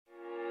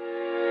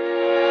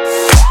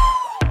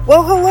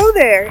Well, hello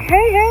there.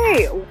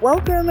 Hey.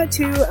 Welcome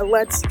to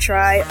Let's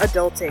Try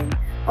Adulting.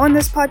 On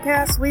this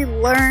podcast, we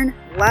learn,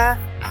 laugh,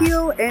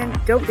 heal, and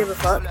don't give a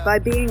fuck by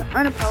being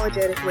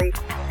unapologetically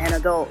an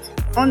adult.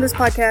 On this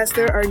podcast,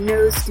 there are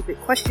no stupid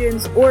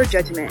questions or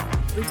judgment.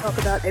 We talk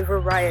about a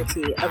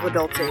variety of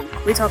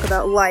adulting. We talk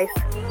about life,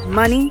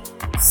 money,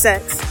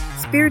 sex,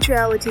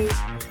 spirituality,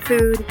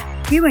 food,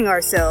 healing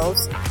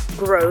ourselves,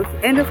 growth,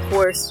 and of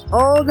course,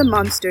 all the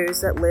monsters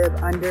that live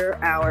under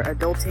our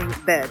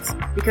adulting beds.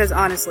 Because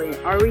honestly,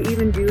 are we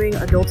even doing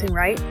adulting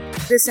right?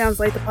 If this sounds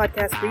like the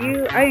podcast for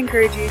you, I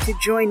encourage you to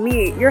join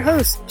me, your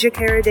host,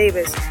 Jakara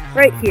Davis,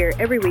 right here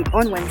every week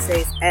on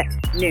Wednesdays at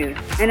noon.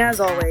 And as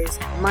always,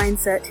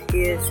 mindset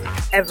is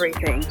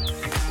everything.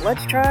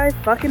 Let's try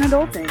fucking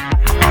adulting.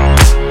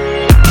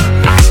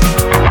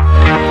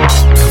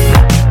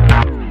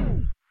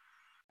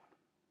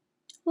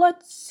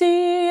 Let's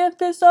see if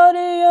this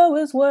audio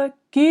is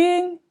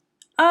working.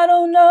 I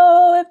don't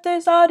know if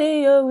this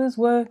audio is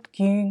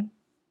working.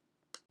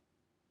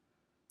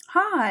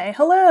 Hi,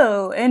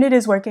 hello, and it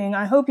is working.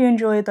 I hope you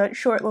enjoyed that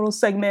short little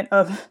segment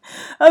of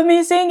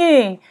me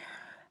singing.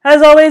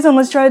 As always, on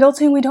Let's Try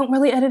Adulting, we don't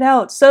really edit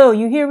out. So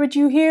you hear what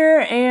you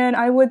hear, and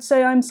I would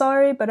say I'm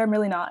sorry, but I'm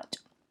really not.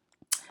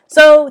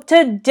 So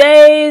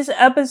today's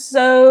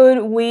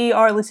episode, we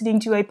are listening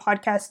to a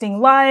podcasting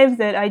live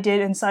that I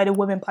did inside a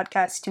Women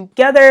Podcast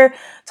Together,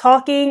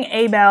 talking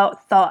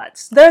about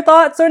thoughts. Their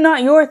thoughts are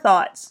not your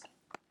thoughts.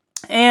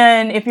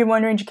 And if you're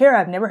wondering, Jakara,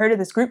 I've never heard of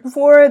this group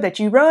before that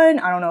you run.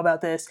 I don't know about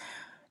this.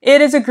 It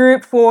is a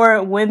group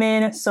for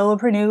women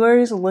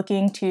solopreneurs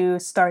looking to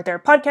start their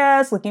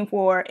podcast, looking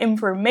for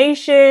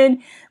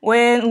information,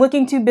 when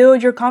looking to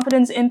build your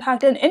confidence,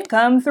 impact, and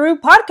income through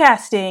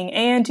podcasting,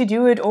 and to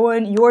do it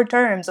on your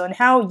terms, on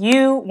how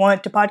you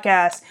want to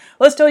podcast.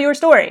 Let's tell your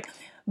story.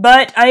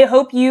 But I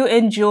hope you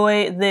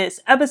enjoy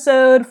this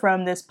episode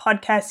from this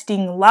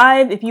podcasting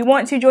live. If you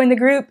want to join the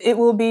group, it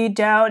will be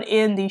down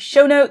in the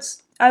show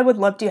notes. I would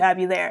love to have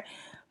you there.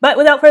 But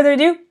without further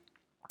ado,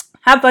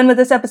 have fun with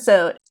this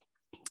episode.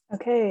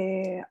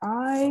 Okay,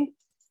 I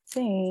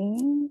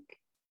think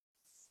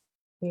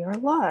we are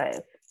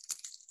live.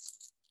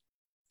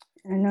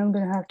 And I'm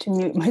going to have to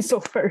mute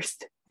myself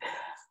first.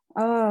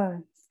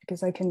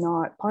 Because I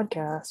cannot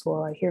podcast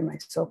while I hear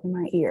myself in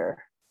my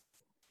ear.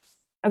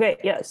 Okay,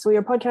 yes, we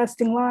are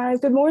podcasting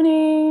live. Good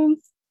morning.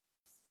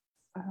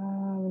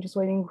 I'm just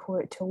waiting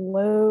for it to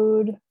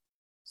load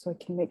so I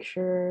can make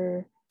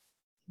sure.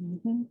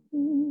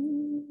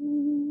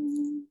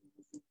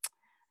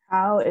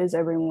 How is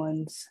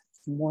everyone's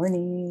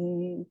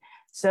morning?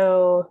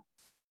 So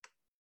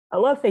I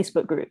love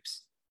Facebook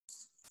groups.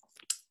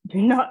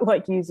 Do not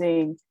like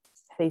using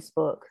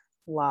Facebook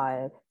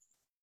Live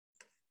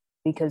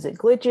because it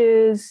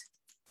glitches.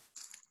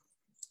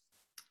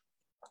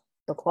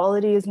 The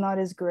quality is not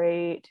as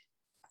great.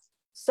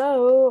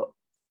 So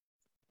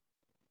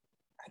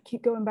I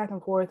keep going back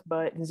and forth,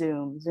 but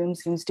Zoom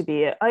seems to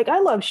be it. Like,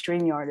 I love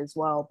StreamYard as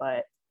well,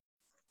 but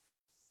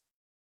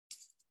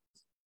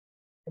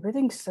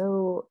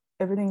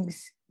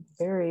everything's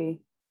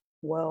very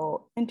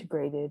well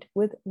integrated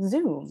with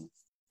Zoom.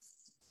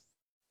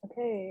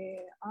 Okay.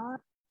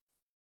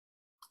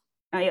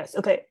 Yes.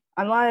 Okay.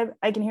 I'm live.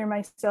 I can hear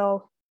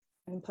myself.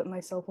 I'm putting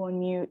myself on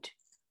mute.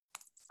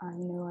 I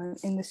know I'm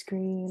in the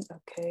screen.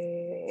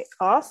 Okay.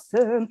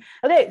 Awesome.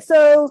 Okay.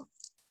 So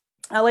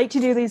I like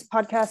to do these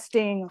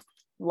podcasting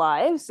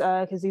lives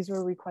because these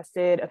were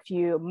requested a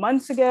few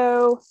months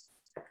ago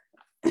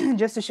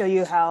just to show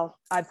you how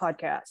I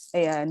podcast.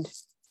 And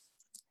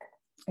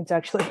it's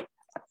actually,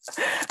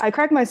 I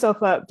crack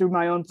myself up through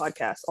my own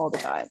podcast all the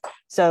time.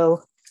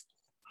 So,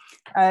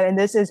 and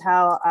this is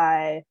how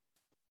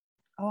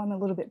I'm a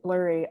little bit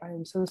blurry.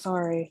 I'm so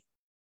sorry.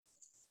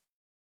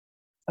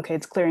 Okay,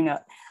 it's clearing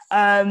up.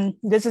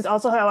 This is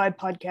also how I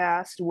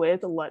podcast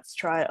with Let's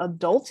Try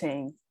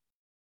Adulting.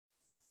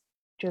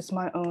 Just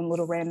my own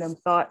little random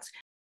thoughts.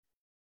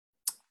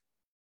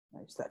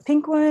 There's that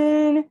pink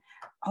one.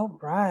 All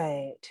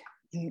right.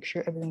 Make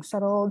sure everything's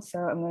settled. So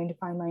I'm going to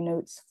find my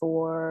notes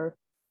for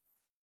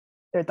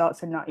their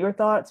thoughts and not your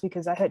thoughts,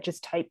 because I had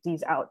just typed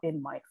these out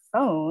in my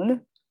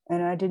phone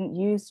and I didn't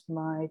use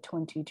my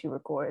 20 to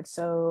record.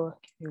 So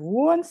give me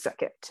 1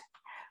 second.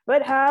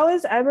 But how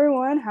is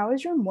everyone? How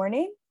is your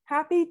morning?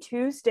 Happy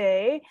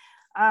Tuesday.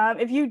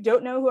 If you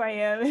don't know who I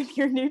am, if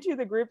you're new to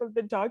the group, I've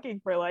been talking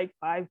for like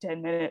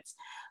 5-10 minutes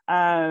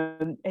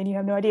and you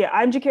have no idea.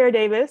 I'm Jakara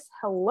Davis.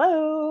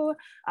 Hello.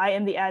 I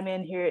am the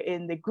admin here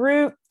in the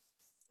group.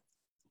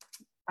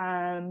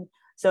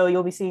 So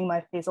you'll be seeing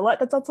my face a lot.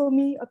 That's also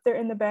me up there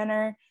in the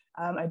banner.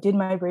 I did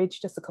my braids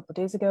just a couple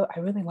days ago. I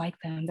really like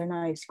them. They're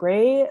nice.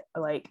 Gray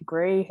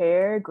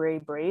hair, gray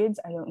braids.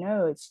 I don't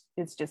know.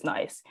 It's just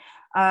nice.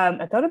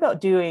 I thought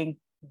about doing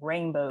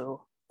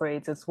rainbow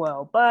braids as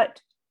well, but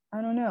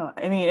I don't know.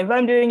 I mean, if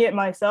I'm doing it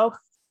myself,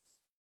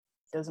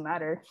 it doesn't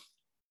matter.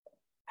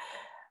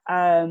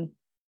 But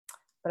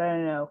I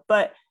don't know.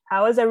 But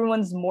how is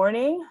everyone's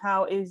morning?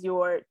 How is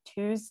your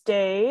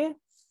Tuesday?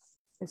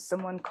 Is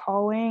someone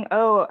calling?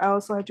 Oh, I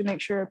also have to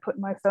make sure I put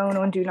my phone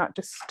on Do Not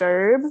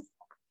Disturb,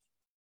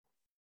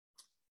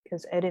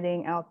 because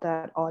editing out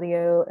that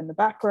audio in the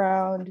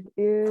background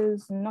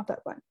is not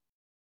that fun.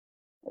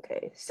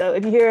 Okay, so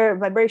if you hear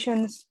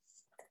vibrations,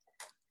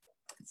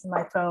 it's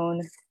my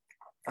phone.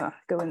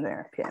 Go in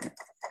there, pin.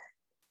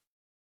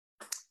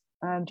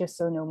 Just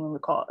so no one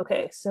would call.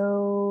 Okay,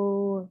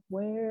 so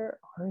where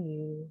are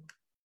you?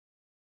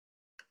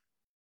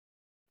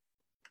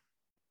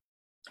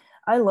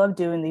 I love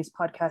doing these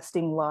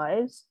podcasting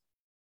lives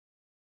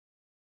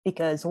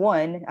because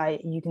one,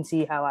 you can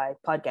see how I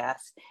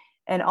podcast,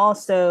 and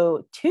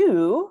also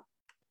two,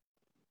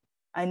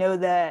 I know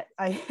that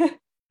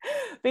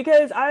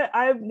because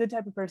I'm the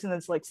type of person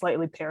that's like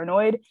slightly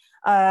paranoid.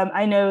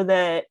 I know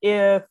that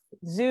if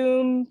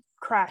Zoom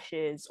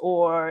crashes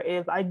or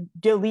if I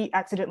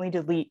accidentally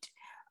delete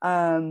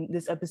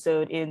this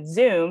episode in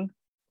Zoom,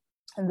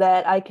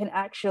 that I can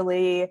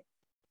actually,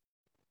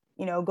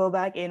 go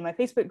back in my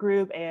Facebook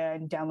group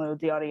and download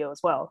the audio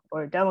as well,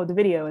 or download the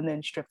video and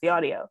then strip the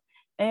audio.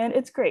 And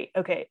it's great.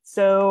 Okay,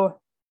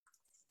 so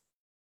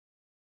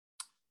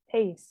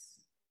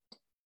paste.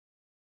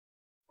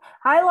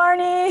 Hi,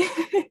 Larnie.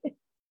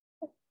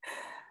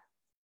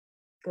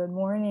 Good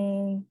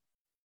morning.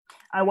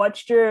 I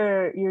watched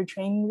your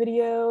training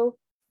video.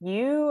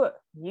 You,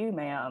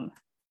 ma'am.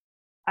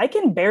 I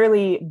can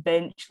barely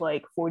bench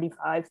like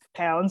 45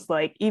 pounds,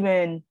 like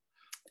even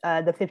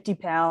the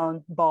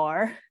 50-pound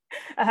bar.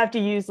 I have to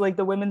use like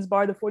the women's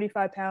bar, the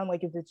 45-pound,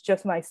 like if it's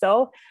just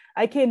myself,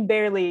 I can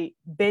barely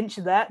bench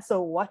that.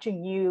 So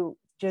watching you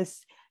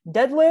just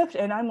deadlift,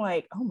 and I'm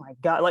like, oh my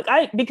God,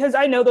 like because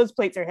I know those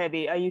plates are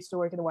heavy. I used to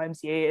work in the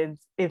YMCA, and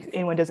if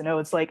anyone doesn't know,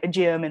 it's like a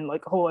gym and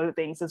like a whole other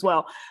things as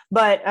well.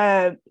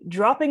 But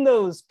dropping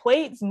those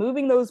plates,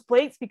 moving those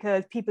plates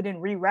because people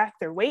didn't re-rack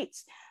their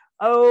weights.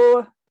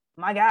 Oh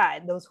my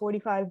God, those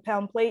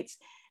 45-pound plates,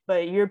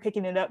 but you're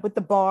picking it up with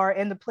the bar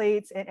and the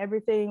plates and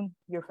everything.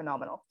 You're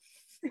phenomenal.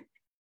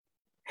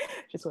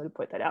 Just want to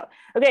point that out.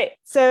 Okay,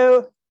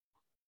 so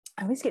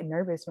I always get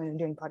nervous when I'm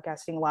doing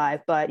podcasting live,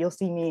 but you'll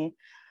see me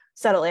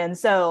settle in.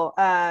 So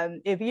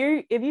if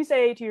you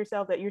say to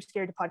yourself that you're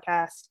scared to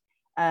podcast,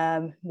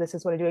 this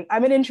is what I'm doing.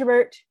 I'm an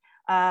introvert.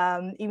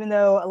 Even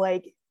though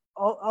like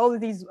all of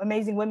these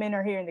amazing women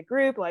are here in the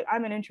group, like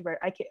I'm an introvert.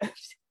 I can't.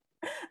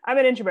 I'm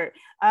an introvert,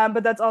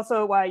 but that's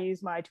also why I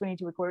use my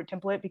 22 recorder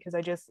template, because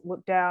I just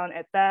looked down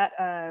at that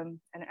and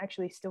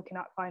actually still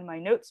cannot find my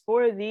notes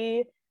for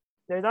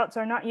their thoughts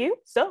are not you.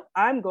 So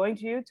I'm going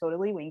to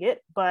totally wing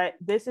it, but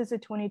this is a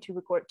 22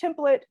 record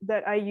template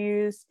that I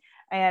use,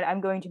 and I'm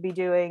going to be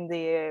doing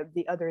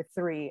the other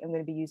three. I'm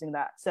going to be using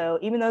that. So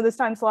even though this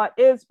time slot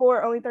is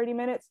for only 30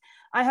 minutes,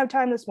 I have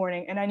time this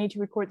morning and I need to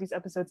record these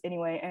episodes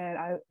anyway. And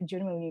I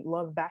genuinely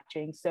love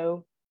batching.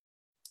 So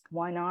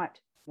why not?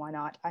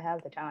 I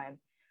have the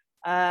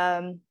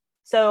time.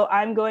 So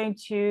I'm going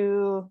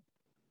to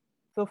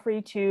feel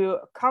free to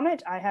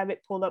comment. I have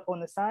it pulled up on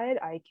the side.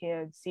 I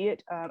can see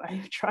it.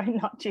 I try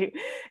not to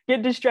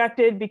get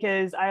distracted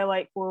because I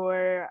like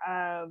for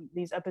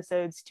these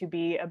episodes to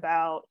be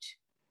about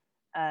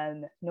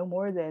no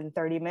more than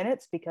 30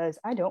 minutes, because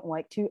I don't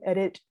like to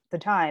edit the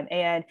time.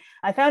 And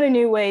I found a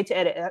new way to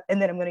edit,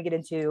 and then I'm going to get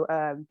into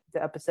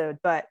the episode.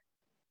 But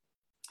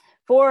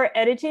for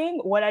editing,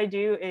 what I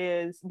do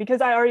is,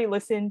 because I already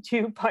listen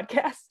to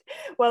podcasts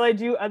while I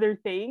do other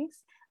things.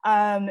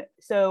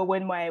 So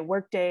when my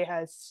workday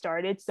has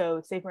started,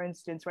 so say for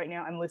instance, right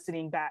now I'm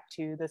listening back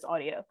to this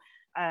audio.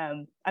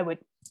 I would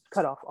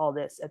cut off all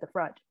this at the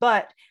front,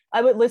 but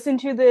I would listen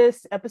to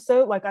this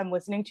episode like I'm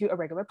listening to a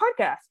regular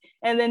podcast,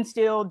 and then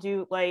still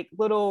do like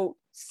little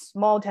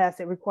small tasks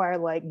that require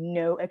like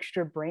no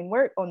extra brain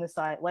work on the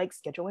side, like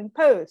scheduling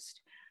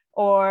post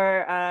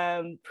or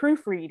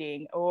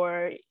proofreading,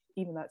 or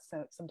even that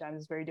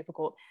sometimes is very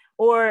difficult,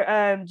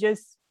 or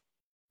just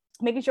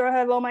making sure I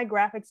have all my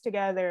graphics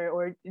together,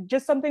 or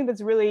just something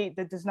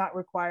that does not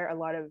require a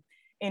lot of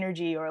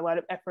energy or a lot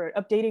of effort,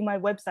 updating my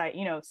website,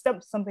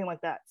 something like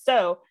that.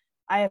 So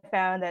I have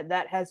found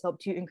that has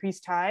helped to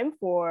increase time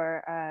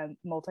for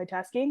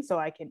multitasking, so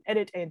I can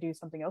edit and do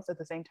something else at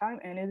the same time,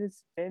 and it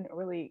has been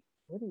really,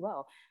 really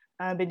well.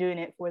 I've been doing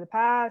it for the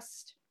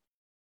past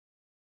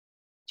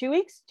 2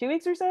 weeks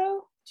or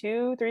so,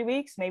 3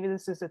 weeks, maybe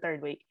this is the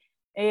third week.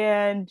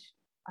 And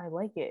I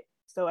like it.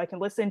 So I can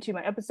listen to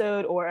my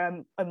episode, or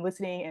I'm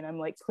listening and I'm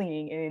like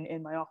cleaning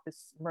in my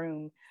office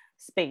room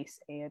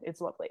space, and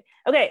it's lovely.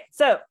 Okay,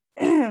 so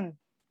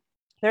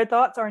their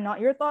thoughts are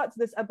not your thoughts.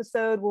 This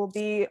episode will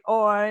be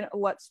on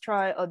Let's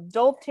Try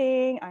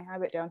Adulting. I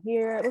have it down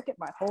here. Look at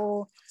my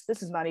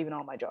this is not even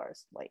all my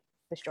jars, like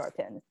this jar of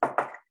pen.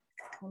 A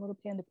little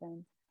panda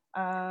pen.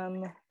 I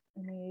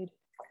need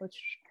Let's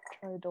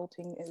Try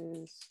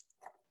Adulting is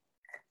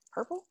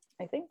purple,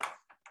 I think.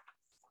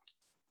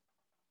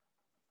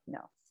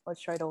 No,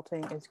 Let's Try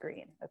Adulting is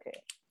green.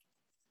 Okay.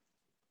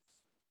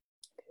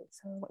 Okay,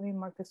 so let me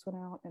mark this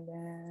one out, and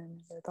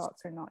then their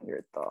thoughts are not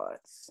your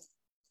thoughts.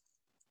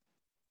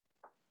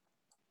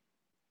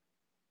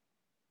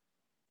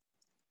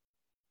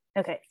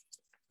 Okay.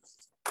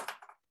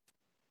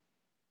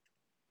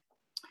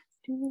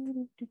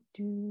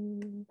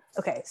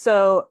 Okay,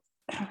 so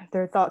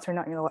their thoughts are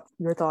not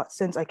your thoughts.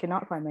 Since I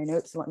cannot find my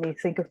notes, let me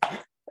think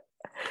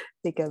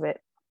of it.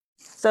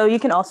 So you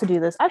can also do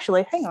this.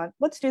 Actually, hang on.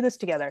 Let's do this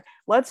together.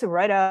 Let's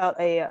write out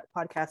a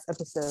podcast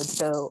episode.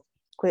 So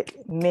quick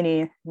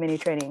mini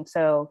training.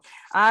 So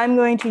I'm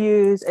going to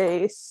use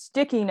a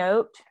sticky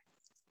note.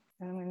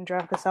 I'm going to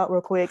draft this out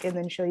real quick and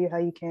then show you how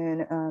you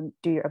can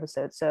do your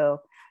episode. So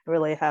I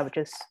really have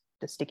just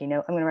a sticky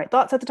note. I'm going to write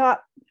thoughts at the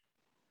top.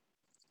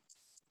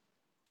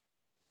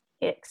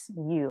 X,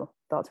 you.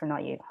 Thoughts are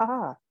not you.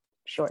 Haha.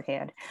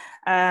 Shorthand.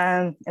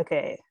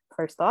 Okay.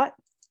 First thought.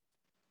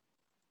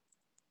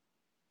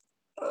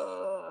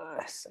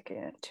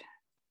 Second.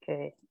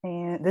 Okay.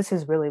 And this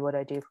is really what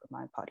I do for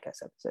my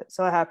podcast episode.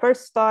 So I have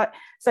first thought,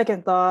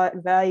 second thought,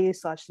 value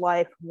 /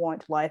 life,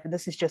 want life. And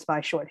this is just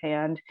my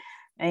shorthand.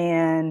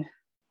 And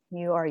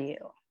you are you.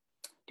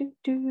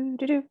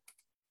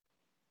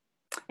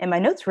 And my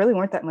notes really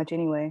weren't that much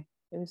anyway.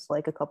 It was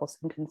like a couple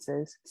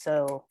sentences.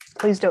 So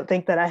please don't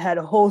think that I had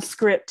a whole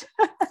script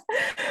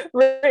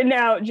written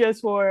out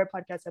just for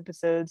podcast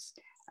episodes.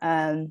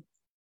 And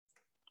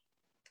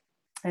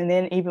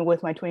then even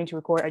with my 22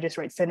 record, I just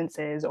write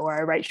sentences or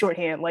I write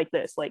shorthand like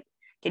this. Like,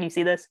 can you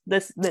see this?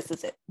 This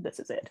is it. This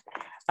is it.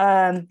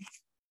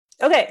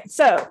 Okay,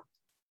 so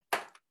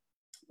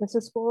this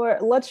is for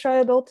Let's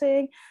Try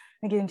Adulting.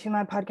 I get into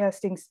my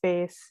podcasting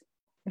space.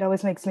 It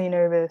always makes me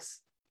nervous.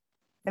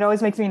 It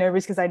always makes me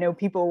nervous because I know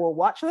people will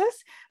watch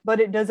this, but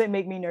it doesn't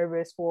make me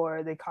nervous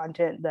for the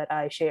content that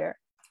I share,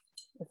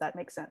 if that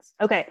makes sense.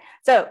 Okay,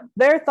 so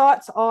their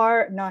thoughts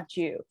are not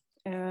you.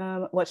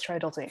 Let's try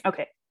adulting.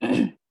 Okay.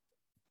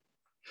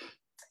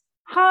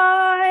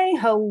 Hi,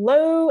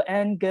 hello,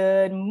 and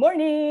good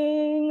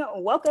morning.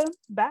 Welcome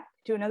back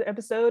to another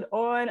episode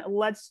on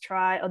Let's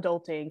Try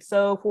Adulting.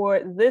 So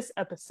for this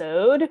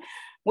episode,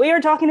 we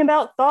are talking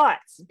about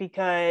thoughts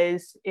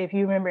because if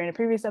you remember in a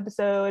previous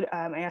episode,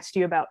 I asked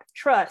you about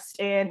trust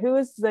and who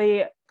is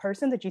the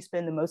person that you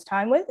spend the most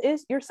time with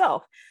is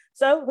yourself.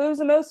 So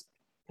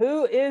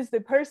who is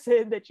the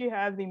person that you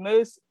have the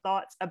most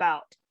thoughts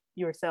about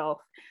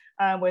yourself?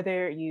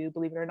 Whether you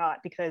believe it or not,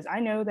 because I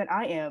know that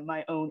I am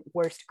my own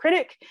worst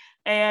critic,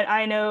 and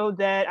I know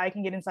that I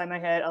can get inside my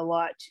head a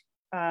lot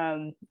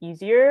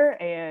easier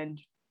and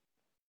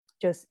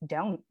just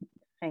down.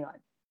 Hang on.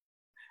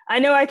 I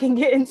know I can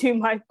get into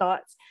my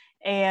thoughts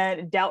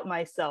and doubt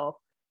myself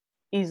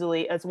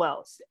easily as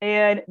well.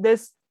 And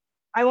this,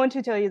 I want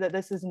to tell you that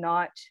this is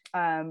not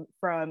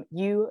from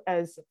you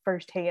as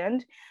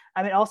firsthand.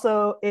 I mean,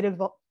 also it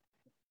involves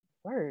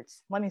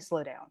words. Let me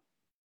slow down.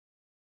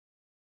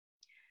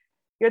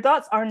 Your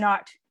thoughts are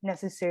not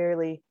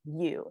necessarily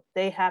you.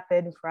 They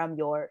happen from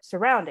your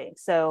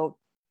surroundings. So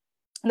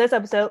in this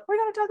episode, we're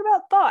going to talk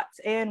about thoughts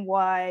and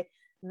why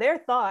their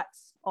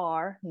thoughts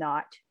are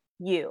not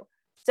you.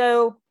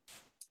 So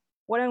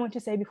what I want to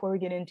say before we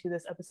get into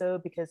this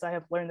episode, because I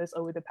have learned this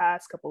over the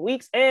past couple of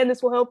weeks, and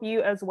this will help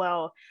you as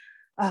well.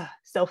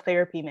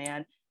 Self-therapy,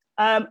 man.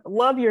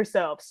 Love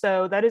yourself.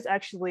 So that is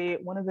actually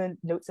one of the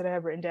notes that I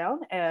have written down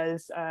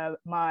as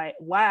my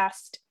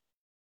last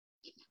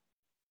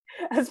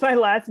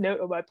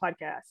note of my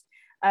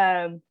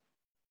podcast,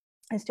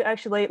 is to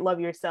actually love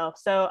yourself.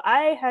 So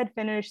I had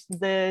finished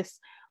this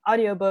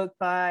audiobook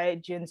by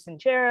Jen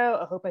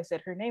Sincero. I hope I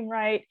said her name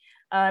right.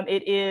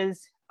 It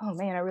is, oh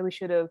man, I really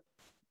should have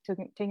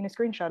taken a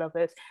screenshot of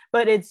this,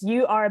 but it's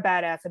You Are a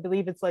Badass. I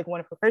believe it's like one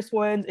of her first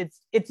ones.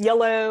 It's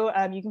yellow.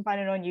 You can find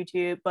it on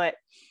YouTube, but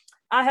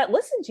I had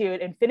listened to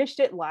it and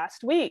finished it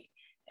last week.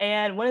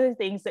 And one of the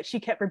things that she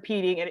kept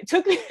repeating, and it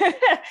took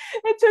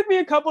me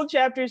a couple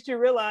chapters to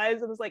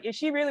realize, I was like, is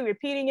she really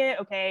repeating it?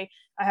 Okay,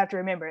 I have to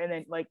remember. And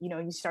then like,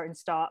 you start and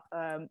stop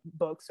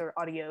books or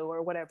audio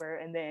or whatever,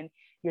 and then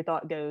your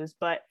thought goes.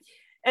 But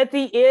at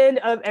the end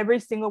of every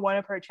single one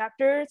of her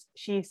chapters,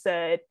 she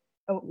said,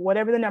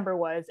 whatever the number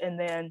was, and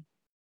then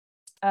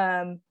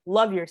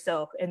love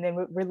yourself, and then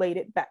relate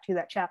it back to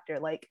that chapter.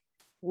 Like,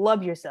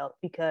 love yourself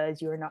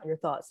because you are not your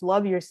thoughts.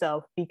 Love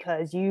yourself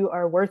because you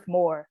are worth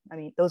more. I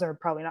mean, those are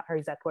probably not her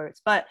exact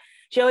words, but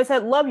she always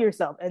said, love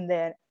yourself, and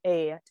then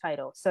a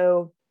title.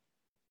 So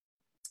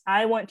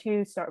I want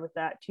to start with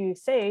that to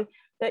say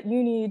that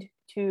you need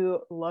to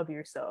love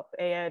yourself.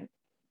 And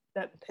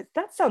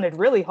that sounded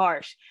really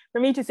harsh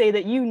for me to say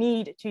that you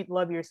need to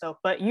love yourself,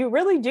 but you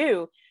really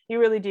do. You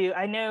really do.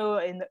 I know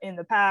in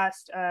the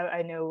past,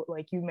 I know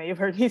like you may have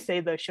heard me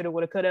say the shoulda,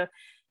 woulda, coulda,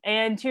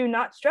 and to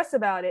not stress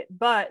about it.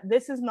 But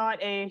this is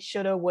not a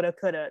shoulda, woulda,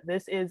 coulda.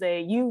 This is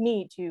a you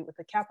need to, with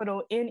a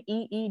capital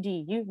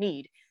NEED. You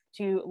need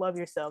to love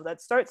yourself.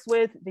 That starts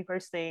with the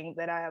first thing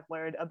that I have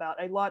learned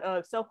about a lot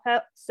of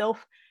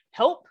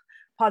self-help,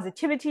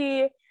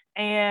 positivity,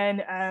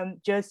 and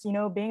just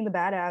being the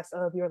badass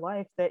of your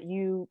life that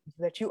you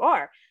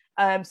are.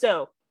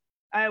 So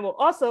I will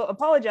also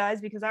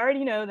apologize because I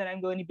already know that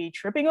I'm going to be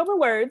tripping over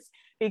words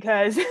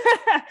because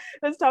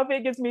this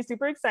topic gets me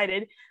super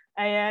excited.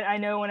 And I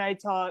know when I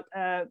talk,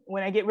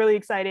 when I get really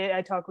excited,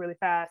 I talk really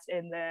fast,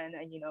 and then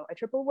I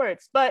trip over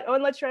words. But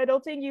on Let's Try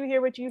Adulting, you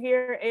hear what you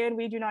hear, and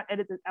we do not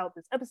edit out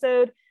this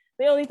episode.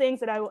 The only things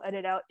that I will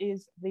edit out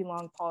is the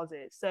long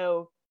pauses.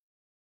 So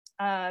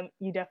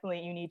you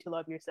need to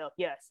love yourself.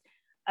 Yes.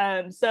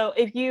 So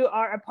if you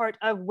are a part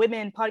of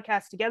Women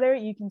Podcast Together,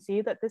 you can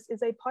see that this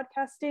is a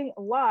podcasting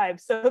live.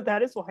 So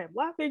that is why I'm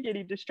laughing,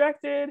 getting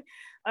distracted.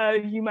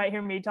 You might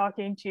hear me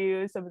talking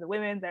to some of the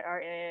women that are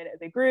in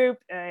the group,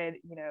 and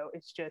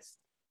it's just,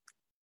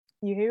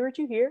 you hear what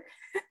you hear.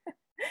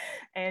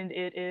 And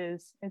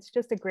it's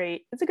just a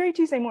great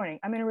Tuesday morning.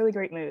 I'm in a really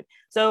great mood.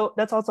 So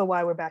that's also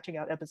why we're batching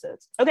out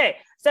episodes. Okay,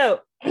 so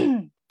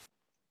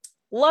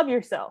love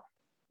yourself.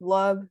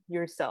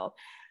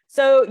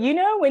 So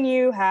when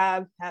you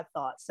have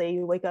thoughts, say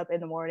you wake up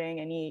in the morning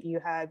and you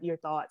have your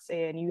thoughts,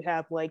 and you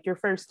have like your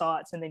first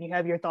thoughts, and then you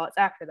have your thoughts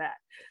after that.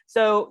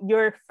 So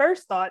your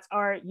first thoughts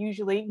are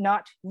usually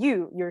not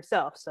you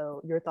yourself.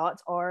 So your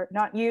thoughts are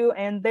not you,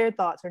 and their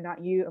thoughts are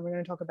not you. And we're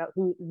going to talk about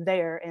who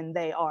they're and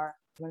they are.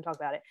 I'm going to talk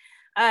about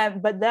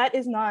it. But that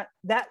is not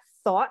that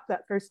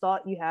first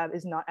thought you have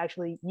is not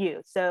actually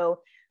you. So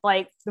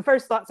like the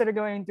first thoughts that are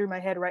going through my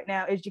head right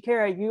now is,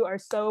 Jakara, you are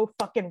so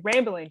fucking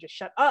rambling. Just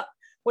shut up.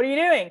 What are you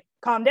doing?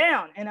 Calm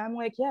down. And I'm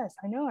like, yes,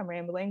 I know I'm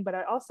rambling, but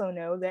I also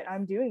know that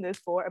I'm doing this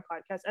for a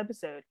podcast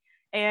episode.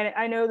 And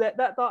I know that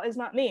thought is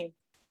not me,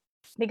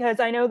 because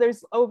I know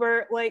there's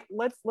over, like,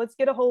 let's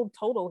get a whole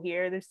total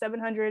here. There's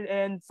 700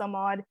 and some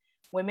odd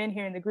women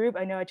here in the group.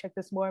 I know I checked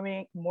this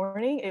morning.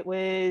 It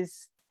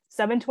was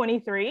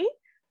 723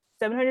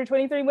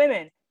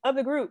 women of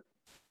the group.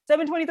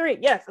 723.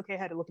 Yes. Okay. I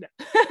had to look it up.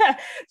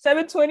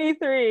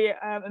 723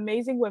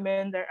 amazing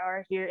women that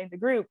are here in the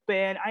group.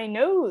 And I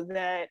know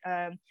that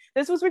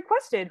this was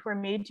requested for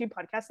me to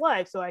podcast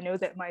live. So I know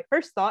that my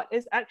first thought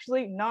is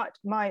actually not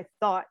my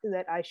thought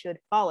that I should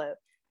follow.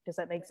 Does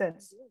that make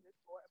sense?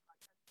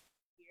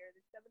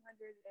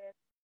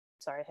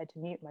 Sorry, I had to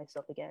mute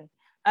myself again.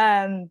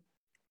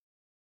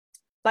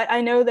 But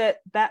I know that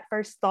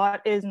first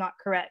thought is not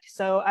correct.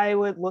 So I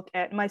would look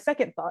at my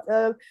second thought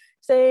of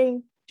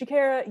saying,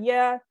 Jakara,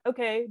 yeah,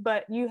 okay,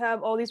 but you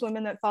have all these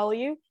women that follow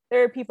you.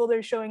 There are people that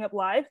are showing up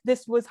live.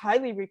 This was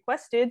highly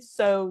requested.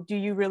 So do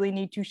you really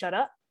need to shut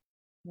up?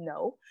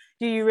 No.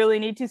 Do you really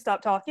need to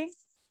stop talking?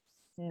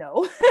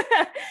 No.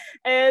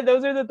 And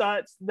those are the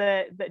thoughts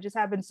that just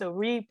happen. So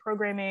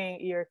reprogramming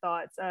your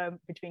thoughts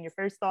between your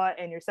first thought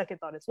and your second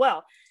thought as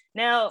well.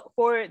 Now,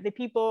 for the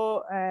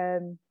people,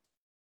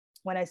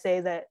 when I say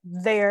that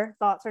their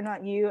thoughts are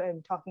not you,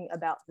 I'm talking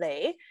about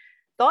they.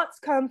 Thoughts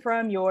come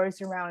from your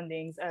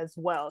surroundings as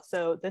well.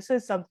 So this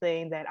is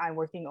something that I'm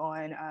working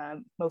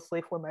on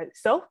mostly for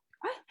myself.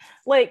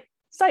 Like,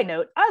 side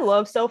note, I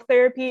love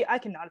self-therapy. I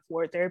cannot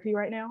afford therapy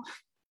right now.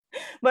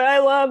 But I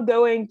love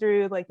going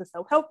through like the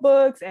self-help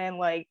books and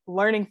like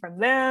learning from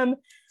them,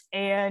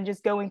 and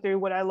just going through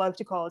what I love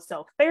to call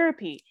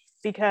self-therapy,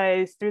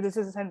 because through this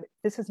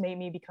has made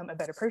me become a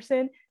better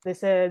person. This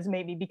has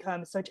made me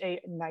become such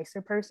a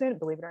nicer person.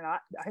 Believe it or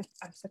not, I'm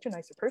such a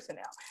nicer person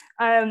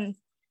now.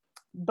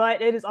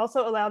 But it has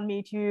also allowed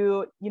me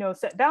to,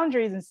 set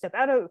boundaries and step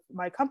out of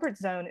my comfort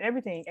zone and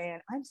everything.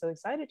 And I'm so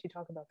excited to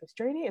talk about this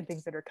journey and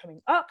things that are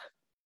coming up.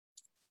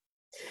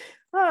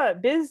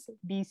 Biz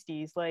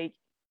Beasties, like,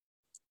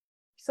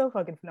 so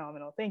fucking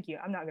phenomenal. Thank you.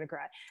 I'm not gonna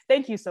cry.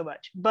 Thank you so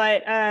much.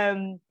 But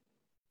I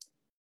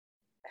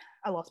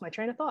lost my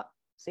train of thought.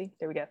 See,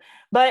 there we go.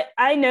 But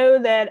I know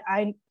that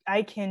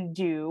I can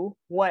do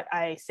what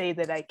I say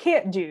that I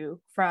can't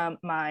do from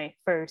my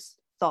first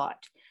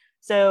thought.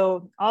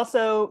 So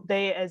also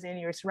they, as in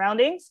your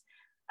surroundings.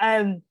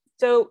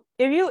 So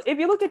if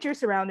you look at your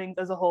surroundings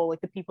as a whole, like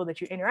the people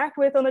that you interact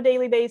with on a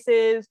daily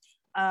basis,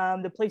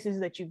 the places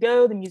that you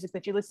go, the music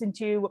that you listen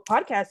to, what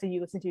podcasts that you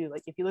listen to,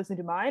 like if you listen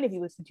to mine, if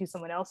you listen to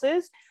someone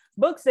else's,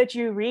 books that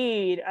you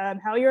read,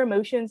 how your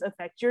emotions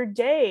affect your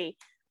day.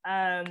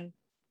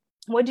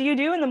 What do you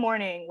do in the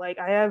morning? Like,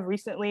 I have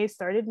recently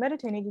started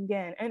meditating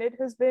again, and it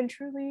has been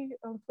truly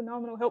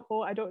phenomenal,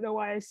 helpful. I don't know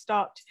why I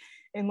stopped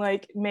in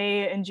like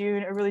May and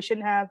June. I really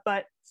shouldn't have,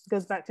 but it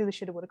goes back to the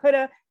shoulda, woulda,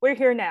 coulda. We're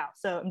here now,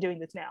 so I'm doing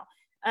this now.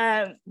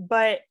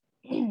 But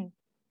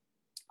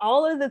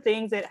all of the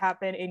things that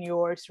happen in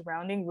your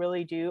surrounding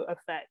really do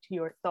affect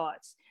your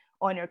thoughts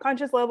on your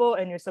conscious level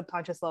and your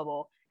subconscious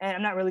level. And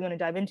I'm not really going to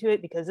dive into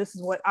it because this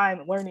is what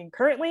I'm learning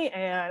currently,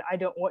 and I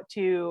don't want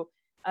to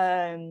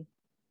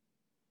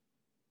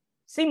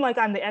seem like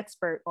I'm the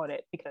expert on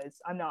it,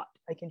 because I'm not.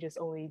 I can just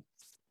only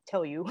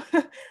tell you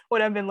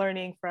what I've been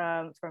learning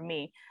from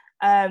me.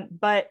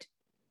 But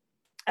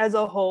as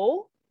a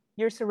whole,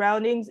 your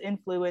surroundings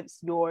influence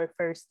your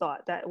first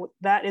thought.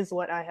 That is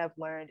what I have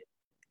learned.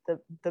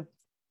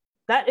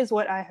 That is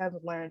what I have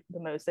learned the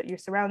most, that your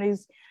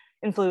surroundings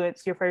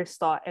influence your first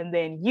thought, and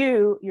then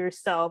you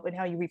yourself and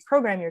how you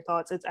reprogram your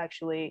thoughts is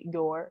actually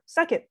your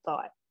second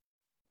thought.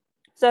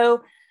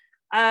 So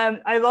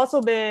I've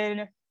also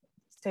been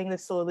saying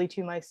this slowly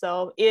to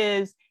myself,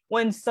 is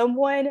when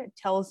someone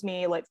tells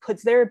me, like,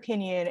 puts their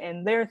opinion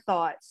and their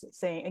thoughts,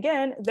 saying,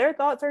 again, their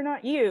thoughts are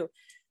not you.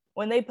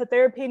 When they put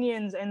their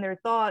opinions and their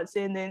thoughts,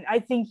 and then I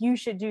think you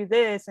should do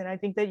this, and I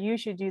think that you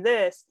should do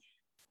this,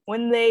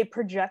 when they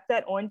project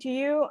that onto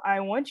you,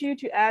 I want you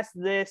to ask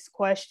this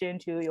question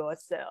to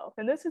yourself.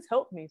 And this has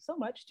helped me so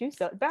much to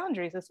set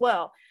boundaries as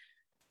well.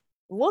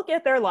 Look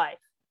at their life.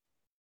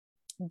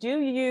 Do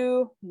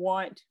you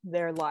want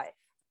their life?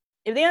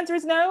 If the answer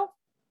is no,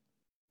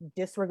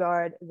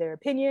 disregard their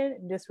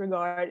opinion,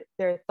 disregard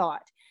their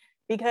thought.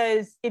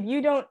 Because if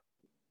you don't,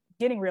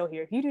 getting real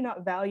here, if you do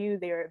not value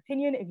their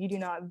opinion, if you do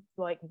not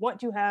like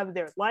want to have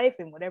their life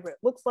and whatever it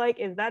looks like,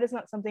 if that is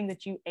not something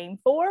that you aim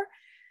for,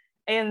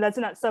 and that's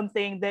not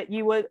something that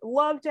you would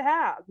love to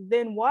have,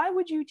 then why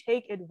would you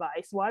take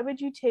advice? Why would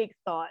you take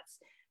thoughts?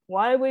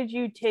 Why would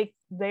you take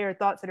their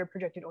thoughts that are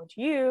projected onto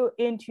you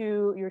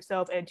into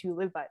yourself and to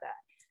live by that?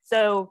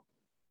 So,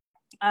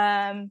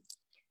 an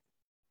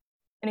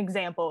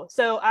example.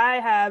 So I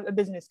have a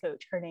business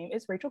coach. Her name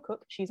is Rachel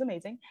Cook. She's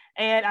amazing.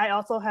 And I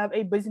also have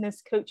a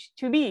business coach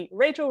to be,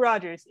 Rachel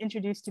Rogers,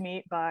 introduced to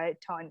me by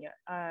Tanya.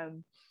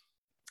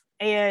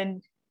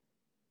 And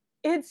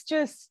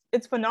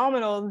it's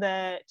phenomenal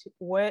that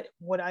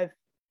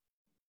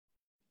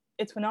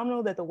it's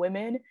phenomenal that the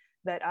women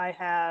that I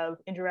have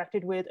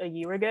interacted with a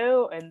year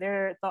ago and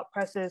their thought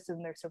process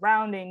and their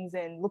surroundings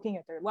and looking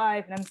at their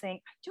life. And I'm saying,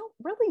 I don't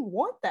really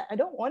want that. I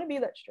don't want to be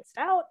that stressed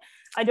out.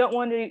 I don't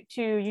want to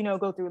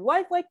go through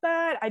life like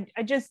that.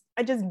 I just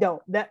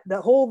don't. That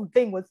the whole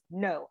thing was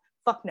no.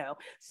 Fuck no.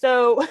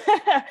 So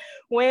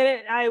when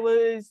I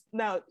was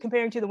now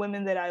comparing to the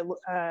women that I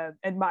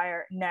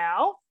admire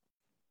now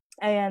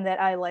and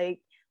that I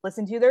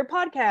listen to their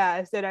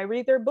podcasts, that I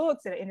read their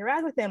books, that I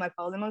interact with them, I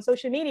follow them on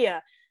social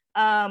media.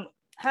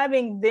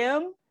 Having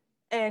them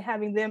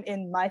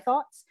in my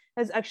thoughts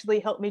has actually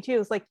helped me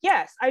too. It's like,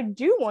 yes, I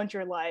do want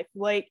your life.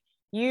 Like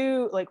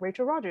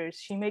Rachel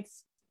Rogers,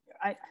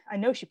 I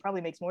know she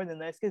probably makes more than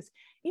this, because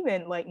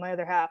even like my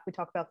other half, we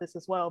talk about this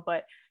as well,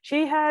 but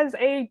she has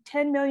a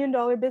 $10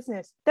 million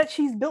business that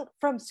she's built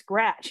from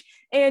scratch.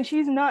 And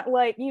she's not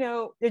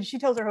and she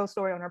tells her whole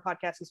story on her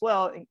podcast as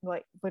well.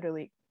 Like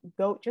literally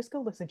go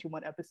listen to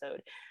one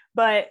episode.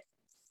 But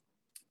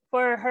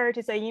for her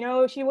to say,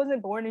 she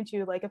wasn't born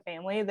into like a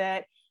family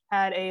that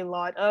had a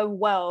lot of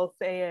wealth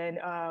and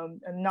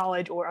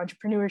knowledge or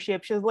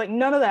entrepreneurship. She was like,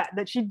 none of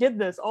that she did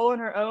this all on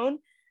her own.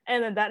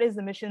 And that is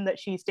the mission that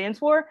she stands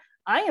for.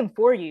 I am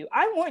for you.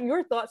 I want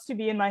your thoughts to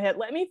be in my head.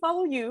 Let me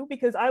follow you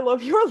because I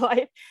love your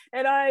life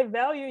and I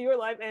value your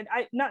life. And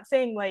I'm not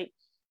saying like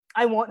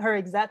I want her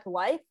exact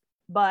life,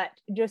 but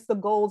just the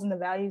goals and the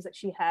values that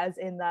she has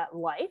in that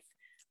life.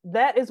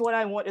 That is what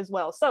I want as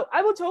well. So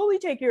I will totally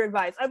take your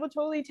advice. I will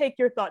totally take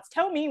your thoughts.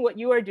 Tell me what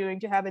you are doing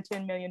to have a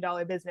 $10 million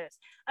business.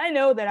 I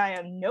know that I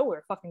am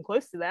nowhere fucking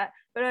close to that,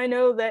 but I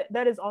know that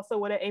that is also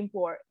what I aim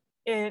for.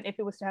 And if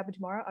it was to happen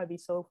tomorrow, I'd be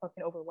so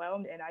fucking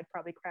overwhelmed and I'd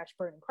probably crash,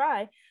 burn, and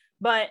cry.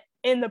 But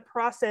in the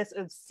process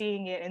of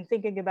seeing it and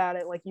thinking about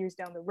it like years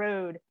down the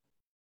road,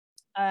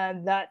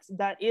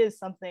 that is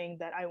something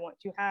that I want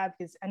to have,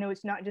 because I know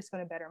it's not just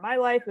going to better my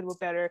life, it will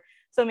better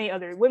so many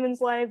other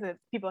women's lives that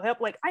people help.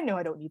 Like, I know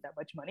I don't need that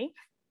much money,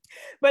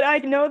 but I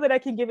know that I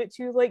can give it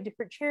to like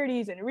different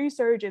charities and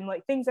research and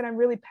like things that I'm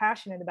really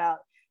passionate about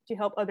to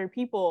help other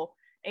people.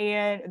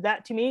 And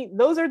that, to me,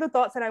 those are the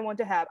thoughts that I want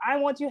to have. I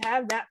want to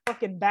have that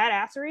fucking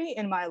badassery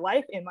in my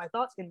life, in my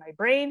thoughts, in my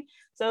brain,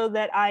 so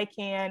that I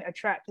can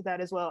attract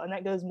that as well. And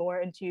that goes more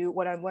into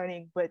what I'm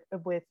learning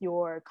with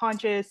your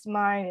conscious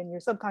mind and your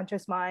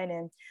subconscious mind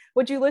and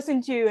what you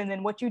listen to and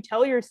then what you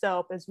tell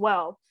yourself as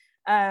well.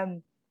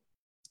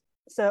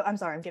 So I'm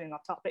sorry, I'm getting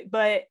off topic,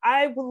 but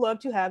I would love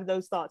to have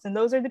those thoughts. And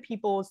those are the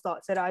people's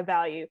thoughts that I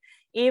value.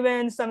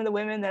 Even some of the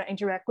women that I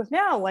interact with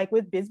now, like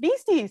with Biz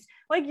Beasties,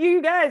 like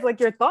you guys,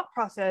 like your thought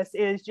process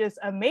is just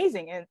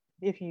amazing. And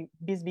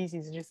Biz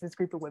Beasties is just this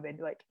group of women,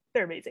 like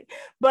they're amazing.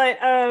 But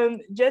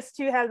just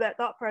to have that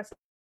thought process,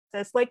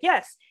 like,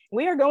 yes,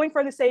 we are going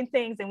for the same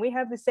things and we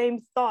have the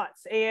same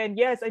thoughts. And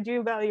yes, I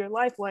do value your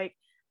life. Like,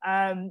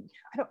 I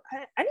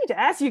need to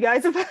ask you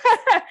guys if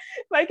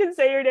I can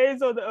say your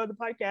names on the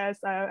podcast.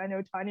 I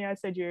know Tanya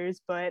said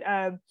yours, but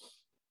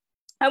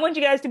I want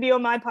you guys to be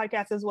on my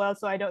podcast as well,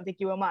 so I don't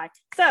think you will mine.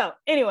 So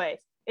anyways,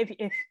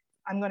 if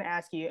I'm going to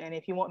ask you, and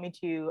if you want me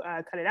to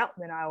cut it out,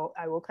 then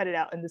I will cut it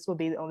out, and this will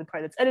be the only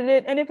part that's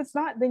edited. And if it's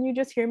not, then you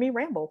just hear me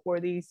ramble for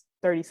these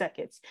 30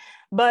 seconds.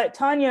 But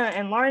Tanya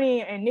and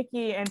Larnie and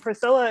Nikki and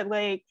Priscilla,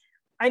 like,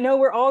 I know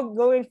we're all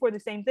going for the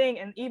same thing.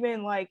 And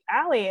even like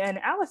Allie and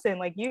Allison,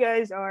 like you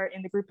guys are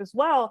in the group as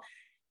well.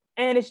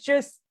 And it's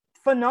just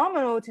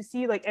phenomenal to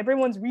see like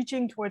everyone's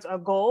reaching towards a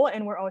goal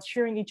and we're all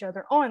cheering each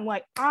other on.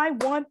 Like, I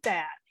want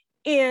that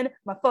in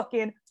my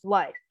fucking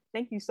life.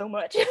 Thank you so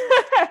much.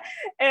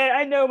 And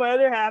I know my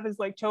other half is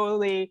like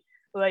totally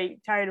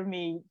like tired of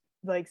me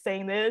like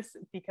saying this,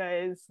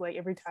 because like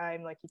every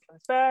time like he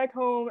comes back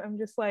home, I'm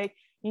just like,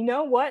 you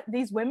know what?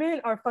 These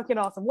women are fucking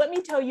awesome. Let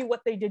me tell you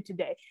what they did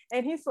today.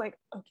 And he's like,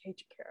 okay,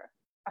 Jakara,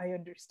 I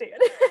understand.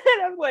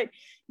 And I'm like,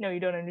 no, you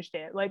don't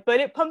understand. Like,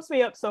 but it pumps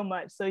me up so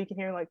much. So you can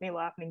hear like me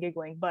laughing and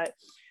giggling. But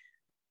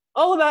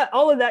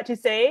all of that to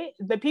say,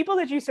 the people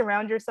that you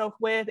surround yourself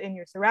with and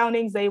your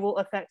surroundings, they will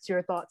affect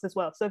your thoughts as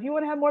well. So if you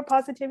want to have more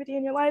positivity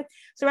in your life,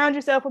 surround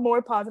yourself with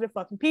more positive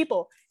fucking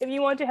people. If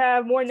you want to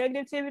have more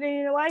negativity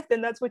in your life,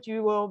 then that's what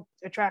you will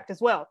attract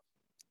as well.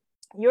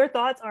 Your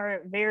thoughts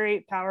are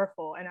very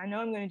powerful, and I know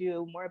I'm going to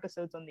do more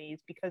episodes on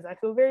these because I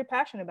feel very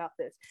passionate about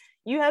this.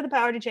 You have the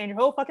power to change your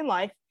whole fucking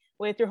life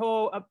with your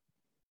whole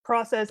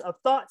process of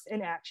thoughts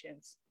and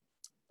actions.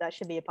 That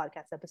should be a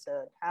podcast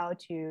episode, how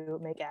to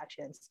make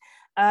actions.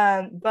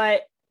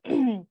 But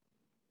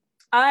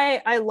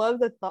I love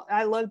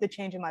the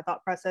change in my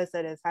thought process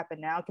that has happened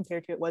now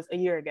compared to it was a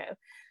year ago.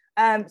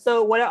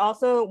 So what I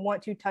also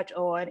want to touch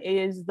on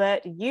is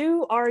that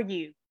you are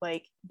you.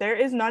 Like, there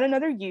is not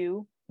another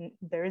you.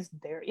 There is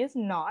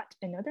not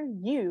another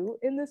you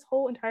in this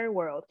whole entire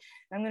world.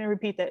 I'm going to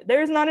repeat that.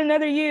 There is not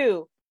another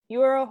you.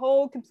 You are a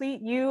whole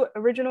complete you,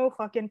 original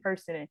fucking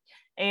person.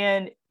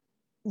 And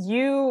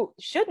you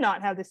should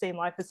not have the same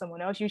life as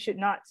someone else. You should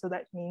not. So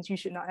that means you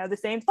should not have the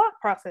same thought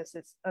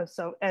processes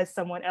as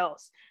someone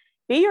else.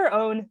 Be your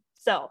own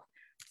self.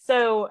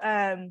 So,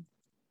 and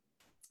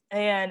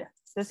I'm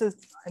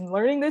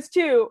learning this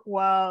too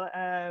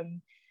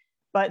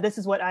but this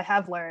is what I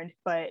have learned.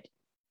 But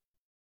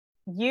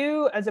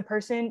you as a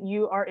person,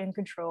 you are in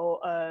control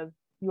of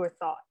your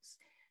thoughts.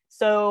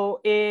 So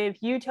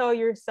if you tell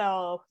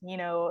yourself,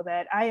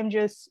 that I am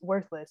just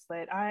worthless,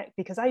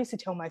 because I used to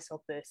tell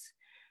myself this,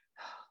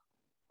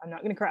 I'm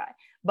not going to cry,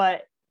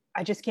 but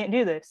I just can't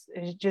do this.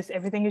 It's just,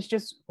 everything is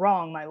just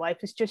wrong. My life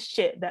is just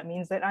shit. That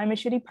means that I'm a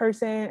shitty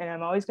person and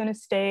I'm always going to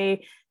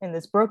stay in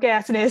this broke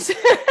assness.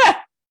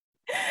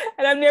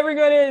 And I'm never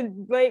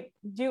going to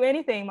do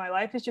anything. My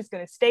life is just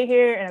going to stay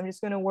here and I'm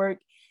just going to work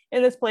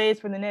in this place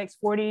for the next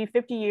 40,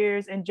 50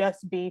 years and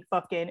just be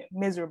fucking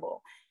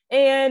miserable.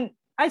 And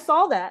I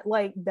saw that,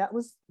 that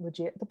was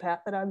legit the path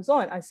that I was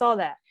on. I saw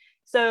that.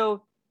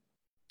 So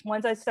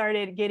once I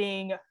started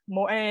getting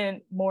more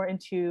and more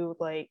into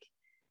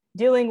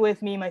dealing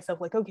with me, myself,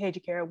 okay,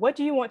 Jakara, what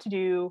do you want to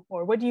do?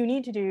 Or what do you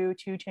need to do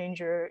to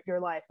change your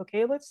life?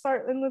 Okay, let's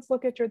start and let's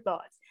look at your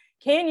thoughts.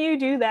 Can you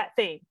do that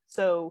thing?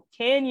 So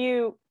can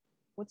you,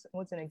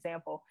 what's an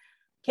example?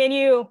 Can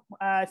you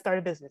start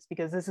a business?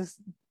 Because this is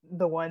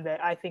the one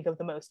that I think of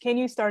the most. Can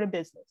you start a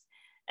business?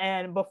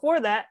 And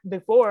before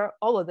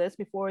all of this,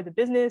 before the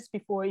business,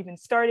 before even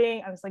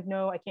starting, I was like,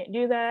 no, I can't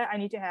do that. I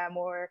need to have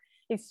more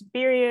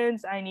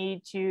experience. I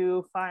need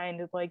to find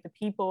the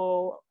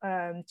people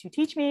to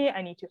teach me.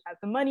 I need to have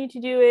the money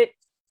to do it.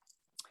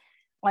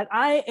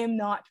 I am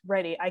not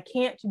ready. I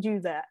can't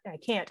do that. I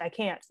can't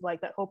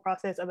that whole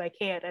process of I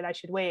can't, and I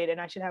should wait, and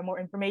I should have more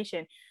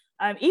information.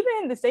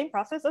 Even the same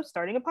process of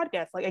starting a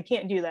podcast, I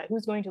can't do that.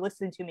 Who's going to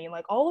listen to me?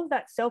 All of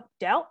that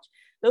self-doubt,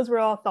 those were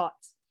all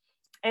thoughts.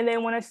 And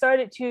then when I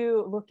started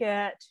to look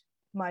at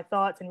my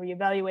thoughts and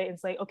reevaluate and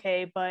say,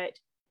 okay, but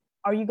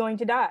are you going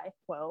to die?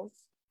 Well,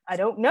 I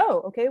don't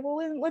know. Okay, well,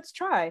 then let's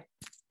try.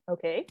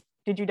 Okay,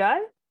 did you die?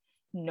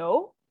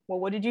 No.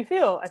 Well, what did you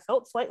feel? I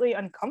felt slightly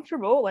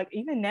uncomfortable.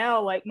 Even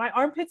now, my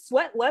armpits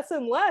sweat less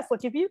and less.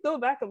 If you go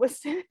back and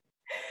listen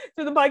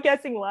to the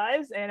podcasting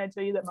lives and I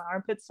tell you that my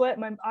armpits sweat,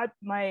 slow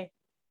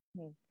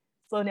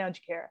down,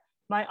 Jakara.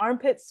 My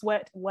armpits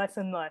sweat less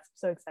and less. I'm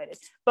so excited.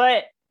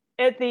 But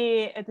at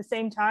the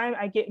same time,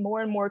 I get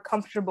more and more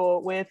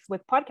comfortable with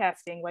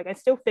podcasting. I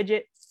still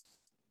fidget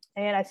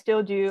and I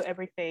still do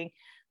everything.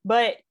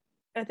 But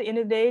at the end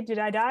of the day, did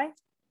I die?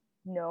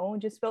 No,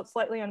 just felt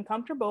slightly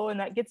uncomfortable, and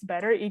that gets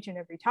better each and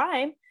every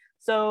time.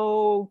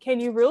 So can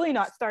you really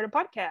not start a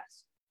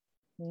podcast?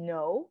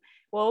 No.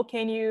 Well,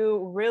 can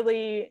you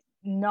really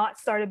not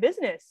start a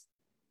business?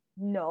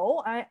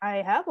 No,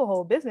 I have a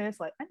whole business.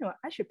 I know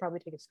I should probably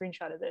take a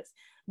screenshot of this,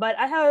 but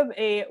I have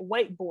a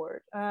whiteboard.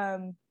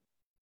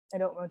 I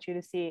don't want you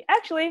to see.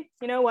 Actually,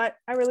 you know what?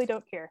 I really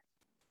don't care.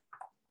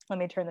 Let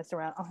me turn this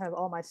around. I'll have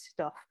all my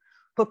stuff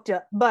hooked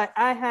up, but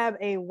I have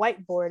a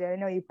whiteboard, and I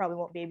know you probably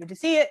won't be able to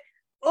see it.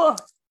 Oh,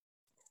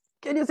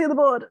 can you see the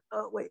board?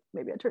 Oh, wait,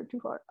 maybe I turned too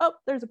far. Oh,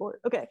 there's a board.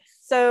 Okay,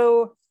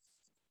 so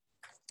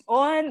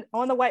on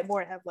the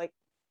whiteboard, I have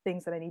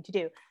things that I need to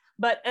do.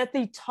 But at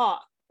the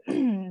top,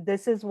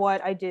 this is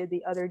what I did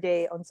the other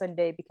day on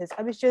Sunday, because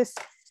I was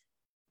just,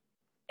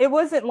 it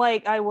wasn't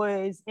like I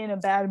was in a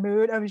bad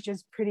mood. I was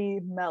just pretty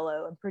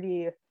mellow and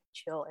pretty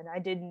chill, and I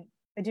didn't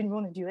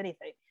want to do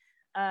anything.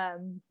 As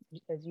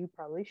you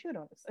probably should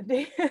on a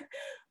Sunday.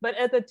 But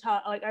at the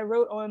top, I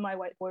wrote on my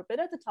whiteboard, but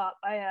at the top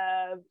I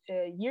have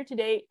a year to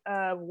date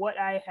of what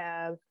I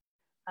have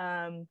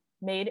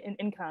made in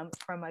income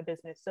from my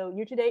business. So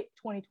year to date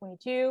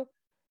 2022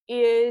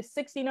 is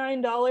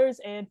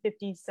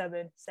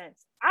 $69.57.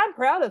 I'm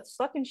proud of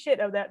fucking shit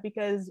of that,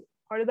 because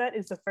part of that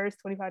is the first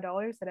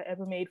 $25 that I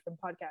ever made from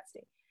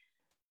podcasting.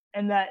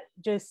 And that,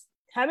 just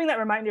having that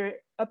reminder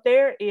up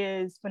there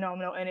is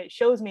phenomenal. And it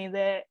shows me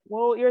that,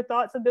 well, your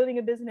thoughts of building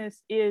a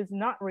business is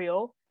not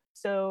real.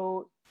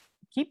 So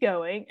keep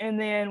going. And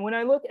then when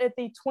I look at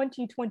the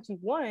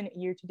 2021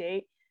 year to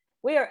date,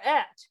 we are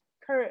at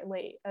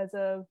currently, as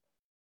of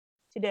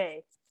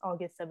today,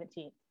 August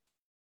 17th,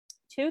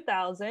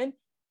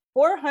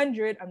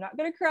 $400, I'm not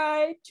gonna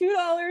cry,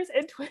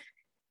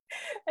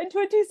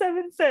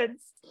 $2.27.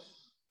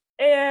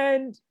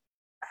 And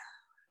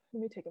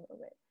let me take a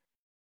moment.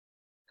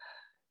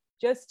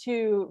 Just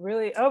to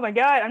really, oh my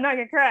God, I'm not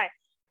gonna cry.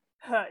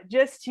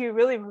 Just to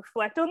really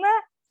reflect on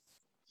that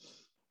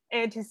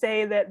and to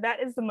say that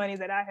that is the money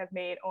that I have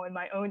made on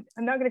my own.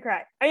 I'm not gonna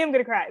cry. I am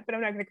gonna cry, but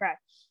I'm not gonna cry.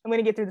 I'm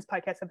gonna get through this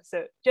podcast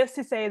episode. Just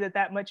to say that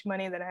that much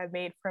money that I have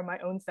made from my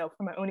own self,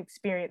 from my own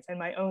experience and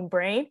my own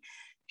brain,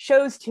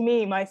 shows to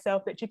me,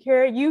 myself, that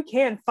Jakara, you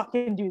can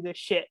fucking do this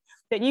shit.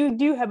 That you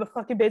do have a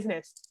fucking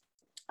business.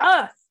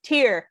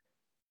 Tear.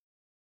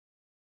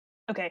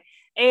 Okay.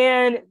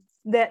 And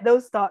that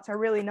those thoughts are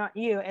really not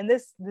you. And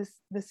this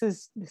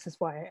is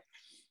why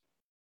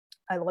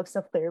I love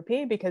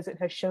self-therapy, because it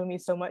has shown me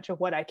so much of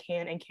what I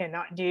can and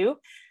cannot do.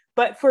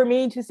 But for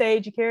me to say,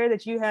 Jakara,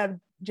 that you have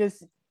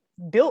just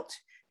built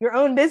your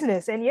own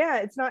business, and yeah,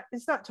 it's not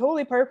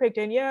totally perfect,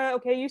 and yeah,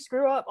 okay, you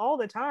screw up all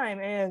the time,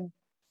 and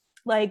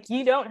like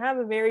you don't have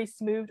a very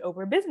smooth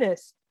over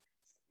business.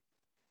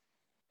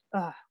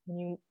 When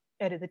you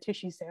edit the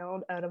tissue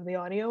sound out of the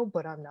audio,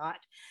 but I'm not.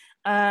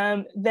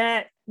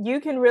 That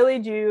you can really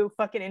do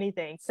fucking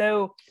anything.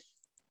 So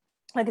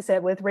like I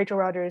said, with Rachel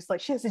Rodgers,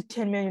 like she has a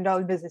 $10 million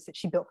business that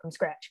she built from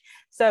scratch.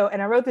 So,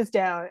 and I wrote this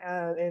down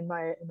in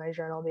my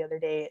journal the other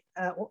day.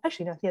 Well,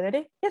 actually not the other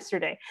day,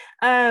 yesterday.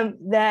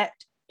 That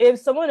if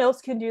someone else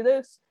can do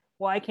this,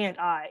 why can't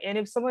I? And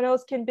if someone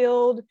else can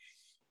build,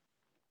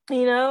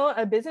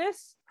 a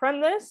business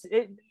from this,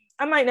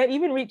 I might not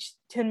even reach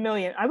 10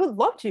 million. I would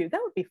love to. That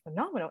would be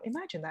phenomenal.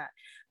 Imagine that.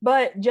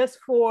 But just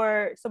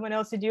for someone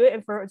else to do it,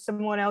 and for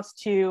someone else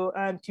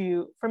for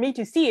me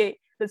to see it,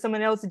 that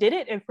someone else did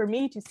it, and for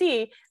me to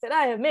see that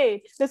I have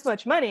made this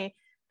much money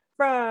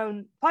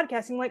from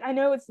podcasting. Like, I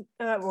know it's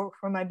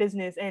from my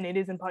business, and it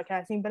is in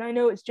podcasting, but I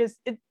know it's just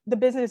the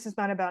business is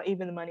not about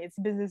even the money. It's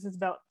the business is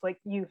about like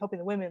you helping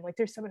the women. Like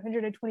there's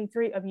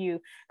 723 of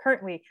you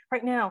currently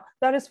right now.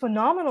 That is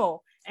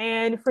phenomenal.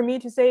 And for me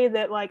to say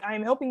that like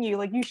I'm helping you,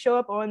 like you show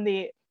up on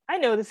I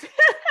know this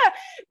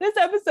this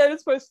episode is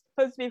supposed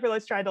to be for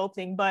Let's Try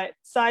Adulting, but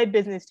side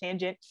business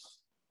tangent.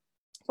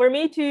 For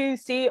me to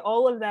see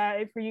all of that,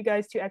 and for you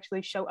guys to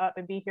actually show up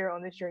and be here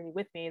on this journey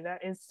with me,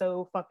 that is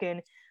so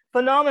fucking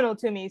phenomenal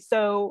to me.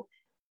 So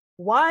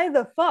why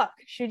the fuck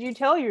should you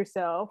tell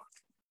yourself,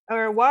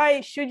 or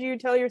why should you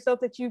tell yourself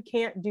that you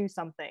can't do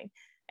something?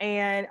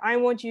 And I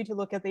want you to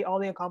look at all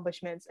the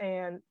accomplishments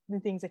and the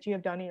things that you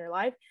have done in your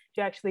life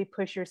to actually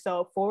push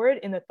yourself forward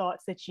in the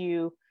thoughts that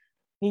you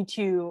need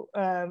to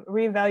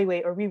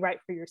reevaluate or rewrite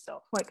for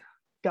yourself. Like,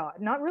 God,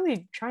 not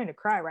really trying to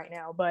cry right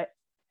now, but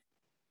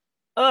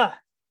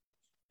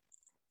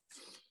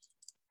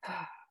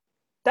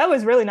that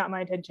was really not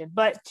my intention.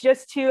 But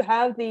just to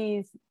have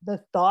the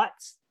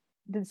thoughts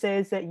that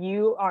says that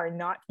you are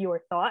not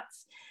your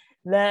thoughts,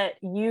 that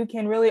you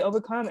can really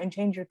overcome and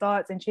change your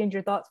thoughts, and change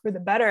your thoughts for the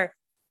better.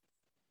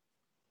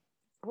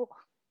 Oh,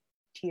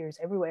 tears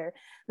everywhere.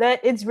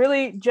 That it's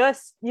really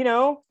just,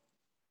 you,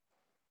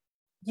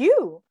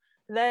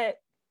 that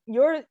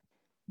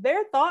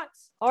their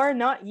thoughts are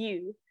not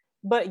you,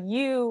 but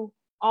you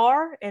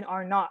are and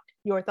are not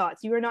your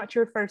thoughts. You are not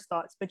your first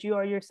thoughts, but you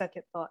are your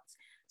second thoughts.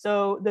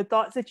 So the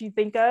thoughts that you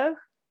think of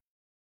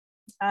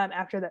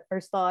after that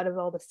first thought of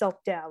all the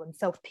self-doubt and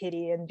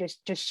self-pity and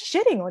just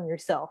shitting on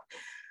yourself,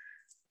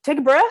 take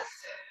a breath,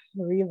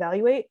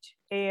 reevaluate,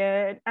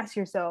 and ask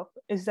yourself,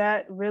 is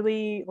that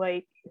really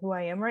like who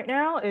I am right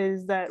now?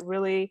 Is that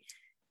really,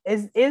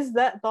 is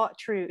that thought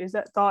true? Is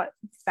that thought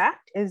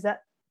fact? Is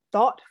that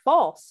thought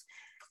false?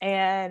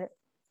 And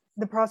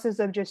the process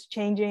of just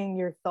changing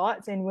your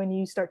thoughts, and when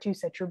you start to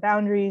set your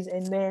boundaries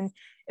and then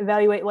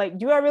evaluate, like,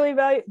 do I really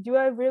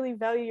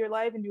value your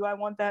life, and do I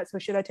want that? So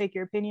should I take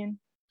your opinion?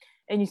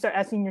 And you start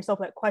asking yourself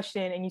that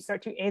question, and you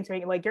start to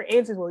answering, like your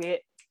answers will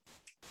get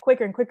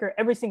quicker and quicker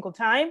every single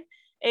time,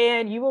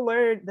 and you will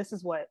learn. This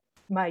is what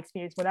my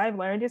experience, what I've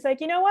learned is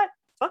like, you know what?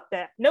 Fuck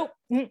that. Nope.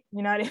 You're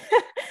not.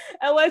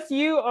 Unless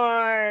you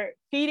are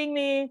feeding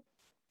me,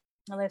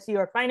 unless you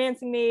are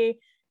financing me,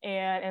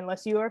 and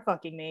unless you are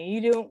fucking me,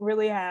 you don't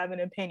really have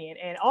an opinion.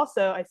 And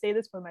also, I say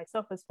this for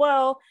myself as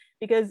well,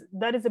 because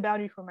that is a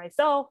boundary for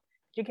myself.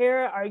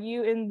 Jakara, are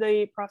you in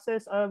the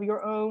process of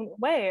your own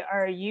way?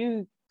 Are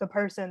you the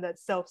person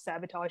that's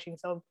self-sabotaging,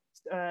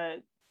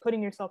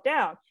 putting yourself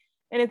down?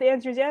 And if the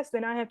answer is yes,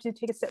 then I have to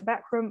take a step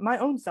back from my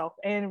own self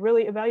and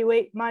really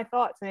evaluate my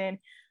thoughts. And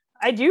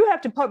I do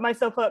have to pump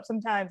myself up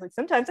sometimes. Like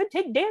sometimes I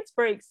take dance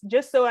breaks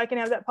just so I can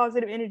have that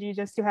positive energy,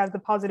 just to have the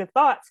positive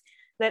thoughts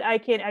that I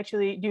can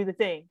actually do the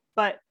thing.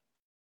 But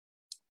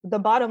the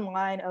bottom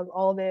line of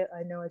all of it,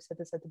 I know I said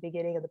this at the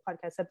beginning of the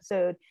podcast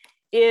episode,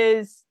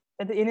 is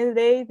at the end of the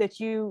day that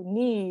you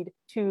need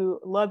to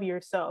love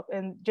yourself,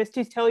 and just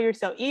to tell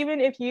yourself, even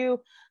if you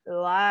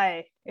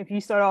lie, if you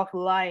start off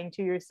lying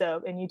to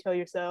yourself and you tell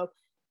yourself,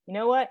 you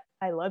know what,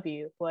 I love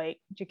you, like,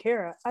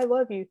 Jakara, I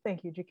love you,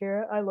 thank you,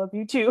 Jakara, I love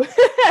you too.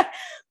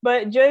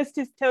 But just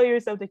to tell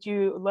yourself that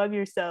you love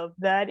yourself,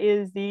 that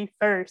is the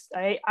first,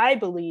 I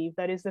believe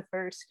that is the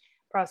first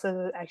process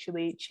of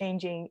actually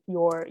changing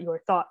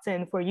your thoughts,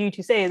 and for you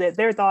to say that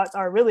their thoughts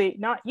are really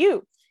not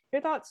you.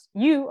 Your thoughts,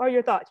 you are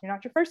your thoughts. You're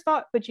not your first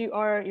thought, but you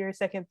are your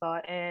second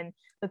thought, and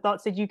the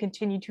thoughts that you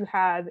continue to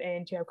have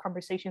and to have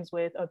conversations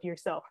with of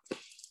yourself.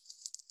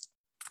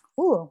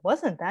 Ooh,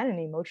 wasn't that an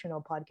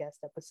emotional podcast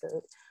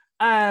episode?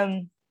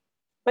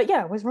 But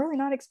yeah, I was really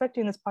not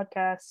expecting this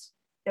podcast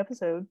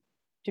episode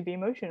to be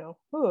emotional.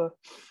 Ooh.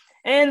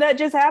 And that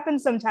just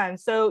happens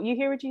sometimes. So you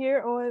hear what you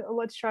hear on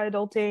Let's Try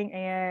Adulting.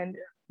 And,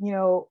 you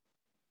know,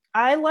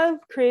 I love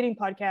creating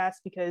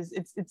podcasts because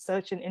it's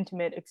such an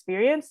intimate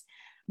experience,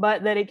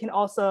 but that it can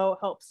also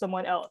help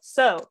someone else.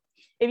 So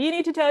if you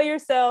need to tell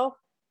yourself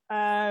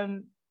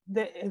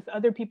that if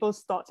other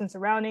people's thoughts and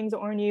surroundings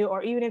are on you,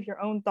 or even if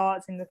your own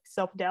thoughts and the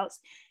self-doubts,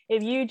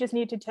 if you just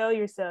need to tell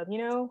yourself, you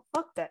know,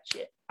 fuck that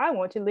shit, I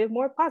want to live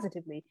more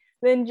positively,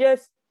 then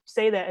just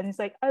say that. And it's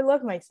like, I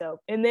love myself.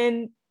 And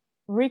then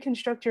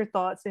reconstruct your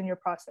thoughts in your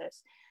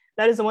process.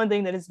 That is the one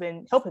thing that has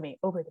been helping me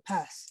over the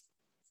past,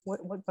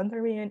 what month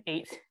are we in?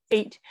 Eight.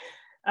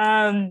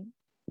 Even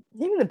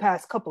the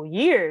past couple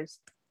years.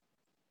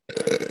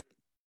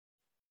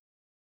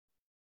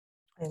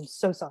 I'm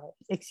so sorry,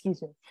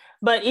 excuse me.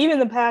 But even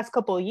the past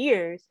couple of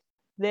years,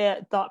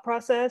 the thought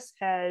process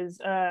has,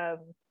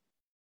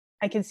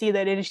 I can see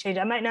that it has changed.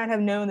 I might not have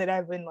known that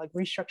I've been like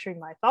restructuring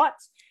my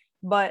thoughts,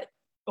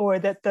 or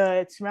that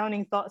the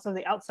surrounding thoughts of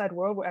the outside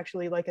world were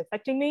actually like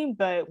affecting me.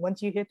 But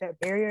once you hit that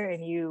barrier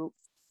and you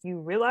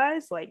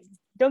realize, like,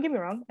 don't get me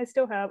wrong, I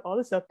still have all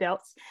the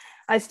self-doubts.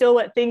 I still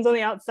let things on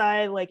the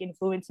outside like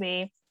influence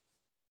me.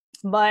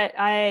 But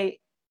I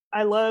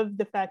love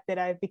the fact that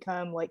I've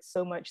become like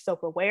so much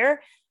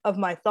self-aware of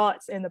my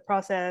thoughts in the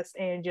process,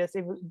 and just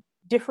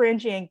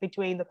differentiating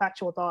between the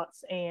factual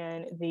thoughts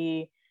and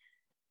the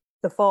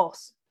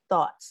false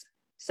thoughts.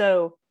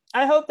 So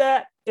I hope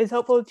that is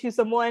helpful to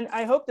someone.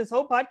 I hope this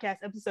whole podcast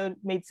episode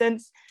made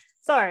sense.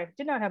 Sorry,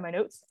 did not have my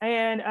notes,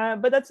 and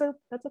but that's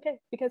okay,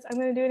 because I'm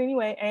going to do it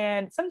anyway.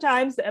 And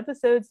sometimes the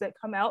episodes that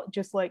come out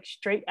just like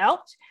straight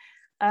out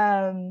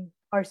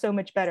are so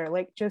much better.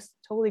 Like, just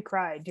totally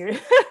cried during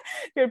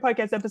a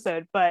podcast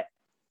episode, but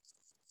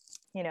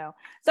you know.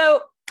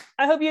 So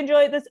I hope you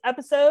enjoyed this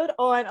episode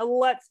on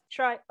Let's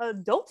Try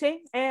Adulting,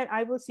 and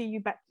I will see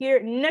you back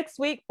here next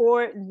week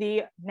for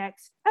the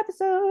next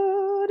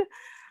episode.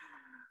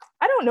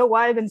 I don't know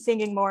why I've been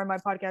singing more in my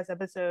podcast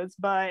episodes,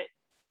 but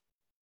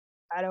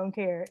I don't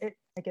care.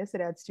 I guess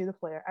it adds to the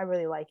flair. I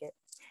really like it.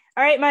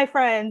 All right, my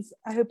friends,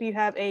 I hope you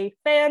have a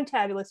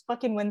fantabulous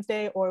fucking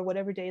Wednesday, or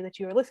whatever day that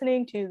you are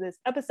listening to this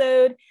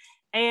episode,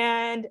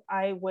 and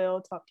I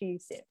will talk to you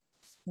soon.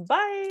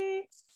 Bye.